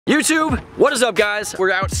YouTube, what is up guys?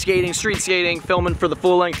 We're out skating, street skating, filming for the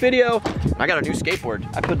full-length video. I got a new skateboard.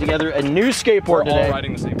 I put together a new skateboard today. We're all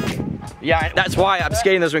riding the same board. Yeah, that's why I'm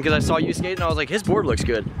skating this one, because I saw you skating and I was like, his board looks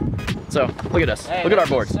good. So, look at us. Hey, look at our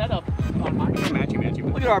boards. Setup. Matchy.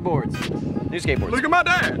 Look at our boards. New skateboards. Look at my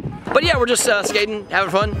dad. But yeah, we're just skating,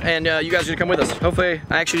 having fun, and you guys are gonna come with us. Hopefully,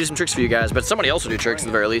 I actually do some tricks for you guys, but somebody else will do tricks at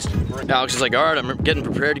the very least. Alex is like, all right, I'm getting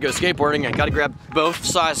prepared to go skateboarding. I gotta grab both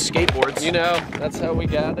size skateboards. You know, that's how we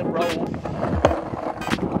got it rolled.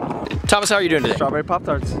 Thomas, how are you doing today? Strawberry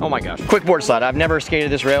Pop-Tarts. Oh my gosh. Quick board slide. I've never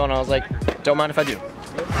skated this rail, and I was like, don't mind if I do.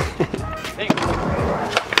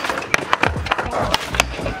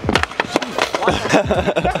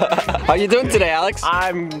 How you doing today, Alex?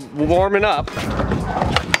 I'm warming up.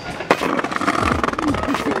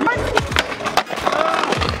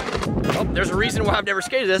 Well, there's a reason why I've never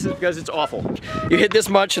skated this, is because it's awful. You hit this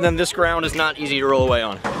much, and then this ground is not easy to roll away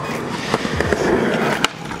on.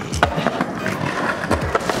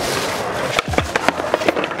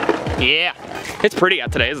 Yeah. It's pretty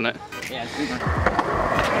out today, isn't it? Yeah, it's super.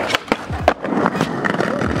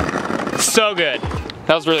 So good.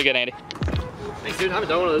 That was really good, Andy. Thanks, dude. I haven't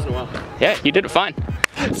done one of those in a while. Yeah, you did it fine.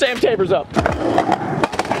 Sam tapers up.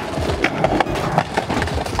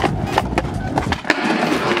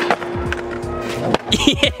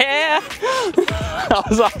 Yeah! That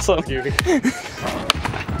was awesome.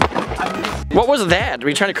 What was that? Were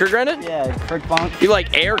you trying to crook grind it? Yeah, crook bonk. You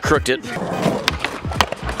like air crooked it.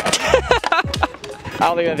 I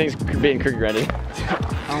don't think that thing's being crook grinded.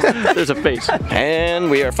 There's a face. And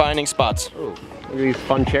we are finding spots. Ooh, look at these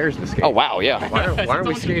fun chairs to skate. Oh wow, yeah. Why aren't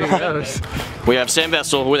we skating those? We have Sam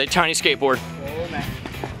Vestal with a tiny skateboard.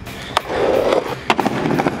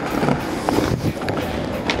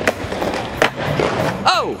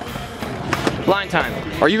 Oh! Line time.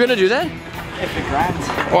 Are you gonna do that? If it grinds.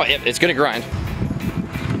 Oh, yeah, it's gonna grind.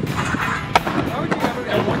 Why would you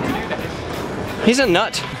ever want to do that? He's a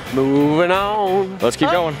nut. Moving on. Let's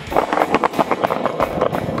keep going.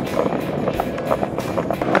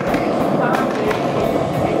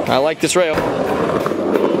 I like this rail.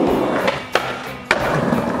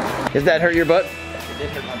 Does that hurt your butt? It did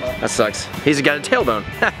hurt my butt. That sucks. He's got a tailbone.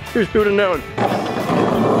 Who would have known?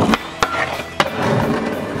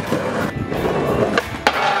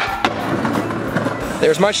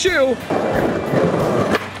 There's my shoe.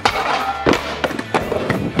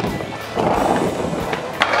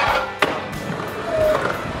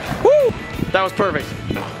 Woo! That was perfect.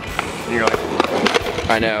 You're like,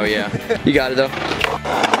 I know, yeah. You got it though. right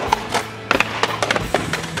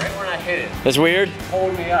when I hit it, That's weird.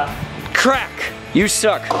 hold me up. Crack! You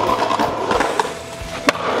suck.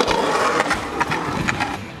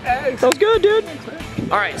 Hey, That was good, dude.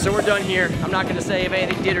 All right, so we're done here. I'm not gonna say if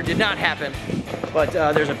anything did or did not happen, but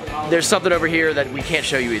there's something over here that we can't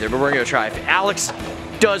show you either, but we're gonna try. If Alex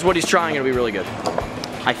does what he's trying, it'll be really good.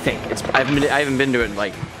 I think. I haven't been to it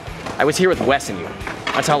like, I was here with Wes and you.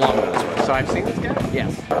 That's how long ago this was. so I've seen this guy?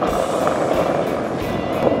 Yes.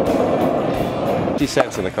 50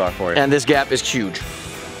 cents in the car for you. And this gap is huge.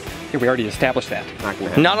 Yeah, we already established that. Not gonna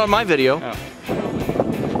happen. Not on my video. Oh.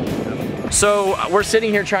 So we're sitting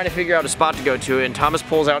here trying to figure out a spot to go to, and Thomas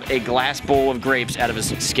pulls out a glass bowl of grapes out of his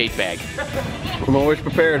skate bag. I'm always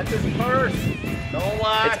prepared.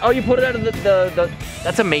 Oh, you put it out of the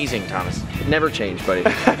that's amazing, Thomas. It never changed, buddy.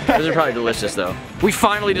 Those are probably delicious, though. We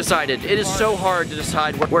finally decided. It is so hard to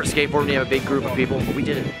decide where to skateboard when you have a big group of people, but we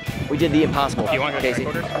did it. We did the impossible. Do you want to go to Casey?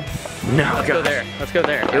 headquarters? No, Let's go there. Let's go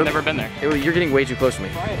there. I've never been there. You're getting way too close to me.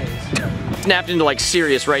 Snapped into like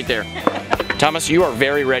serious right there. Thomas, you are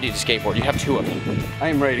very ready to skateboard. You have two of them. I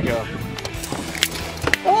am ready to go.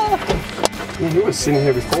 He was sitting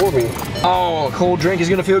here before me. Oh, a cold drink is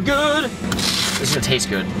gonna feel good. This is gonna taste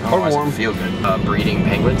good. Or warm. It's gonna feel good. Breeding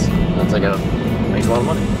penguins. That's like makes a lot of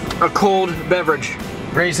money. A cold beverage.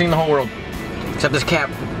 Greatest thing in the whole world. Except this cap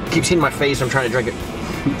keeps hitting my face. I'm trying to drink it.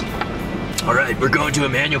 All right, we're going to a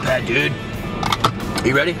manual pad, dude.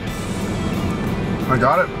 You ready? I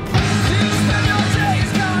got it.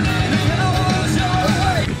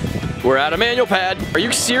 We're at a manual pad. Are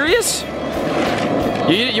you serious?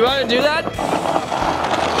 You want to do that?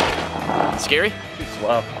 Scary? Too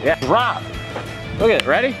slow. Yeah. Drop. Look at it.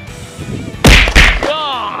 Ready?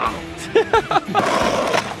 Oh!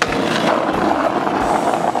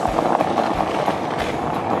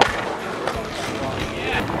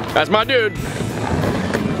 That's my dude.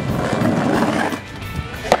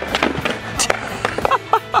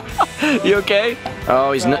 You okay?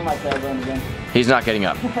 Oh, he's not. He's not getting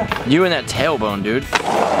up. You and that tailbone, dude.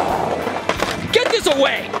 Get this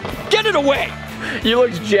away! Get it away! You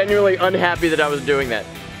looked genuinely unhappy that I was doing that.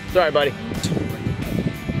 Sorry, buddy.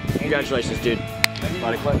 Congratulations, dude.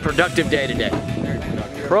 Productive day today.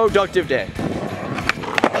 Productive day.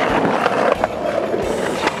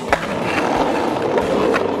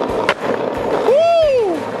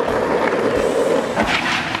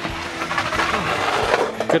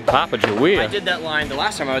 Good Papa Joey. I did that line the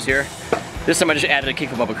last time I was here. This time I just added a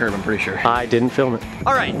kickflip up a curb, I'm pretty sure. I didn't film it.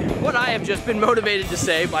 All right, what I have just been motivated to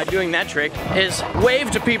say by doing that trick is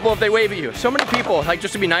wave to people if they wave at you. So many people, like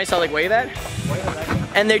just to be nice, I like wave at,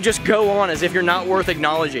 and they just go on as if you're not worth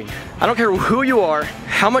acknowledging. I don't care who you are,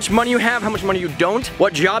 how much money you have, how much money you don't,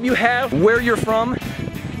 what job you have, where you're from,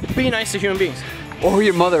 be nice to human beings. Or who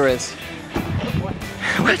your mother is.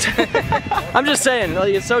 What? I'm just saying,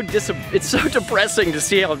 like, it's so depressing to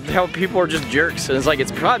see how people are just jerks. And it's like,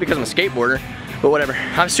 it's probably because I'm a skateboarder, but whatever.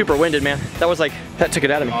 I'm super winded, man. That took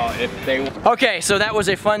it out of me. Okay, so that was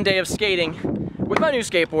a fun day of skating with my new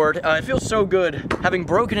skateboard. It feels so good having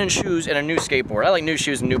broken in shoes and a new skateboard. I like new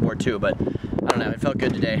shoes and new board too, but I don't know, it felt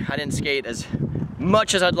good today. I didn't skate as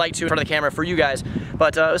much as I'd like to in front of the camera for you guys,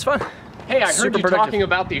 but it was fun. Hey, I heard you talking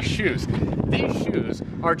about these shoes. These shoes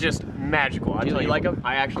are just magical. Do you like them?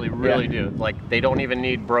 I actually really do. Like, they don't even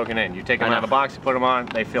need broken in. You take them out of the box, you put them on,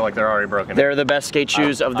 they feel like they're already broken in. They're the best skate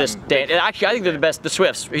shoes of this day. Actually, I think they're the best, the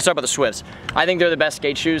Swifts. He's talking about the Swifts. I think they're the best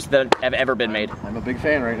skate shoes that have ever been made. I'm a big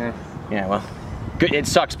fan right now. Yeah, well, good. It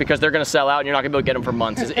sucks because they're gonna sell out and you're not gonna be able to get them for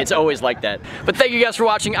months. It's always like that. But thank you guys for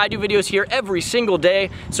watching. I do videos here every single day,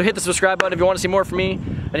 so hit the subscribe button if you want to see more from me.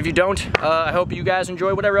 And if you don't, I hope you guys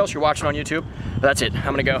enjoy whatever else you're watching on YouTube. But that's it.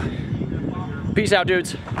 I'm gonna go. Peace out,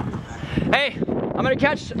 dudes. Hey, I'm gonna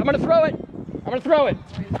throw it. I'm gonna throw it.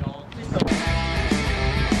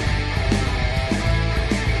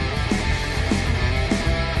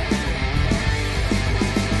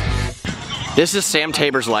 This is Sam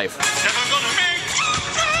Tabor's life.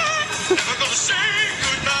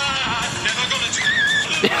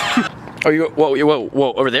 Are you,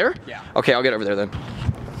 whoa, over there? Yeah. Okay, I'll get over there then.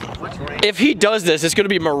 If he does this, it's gonna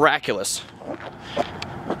be miraculous.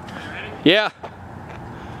 Yeah.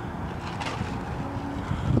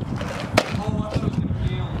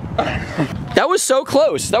 That was so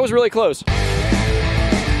close. That was really close.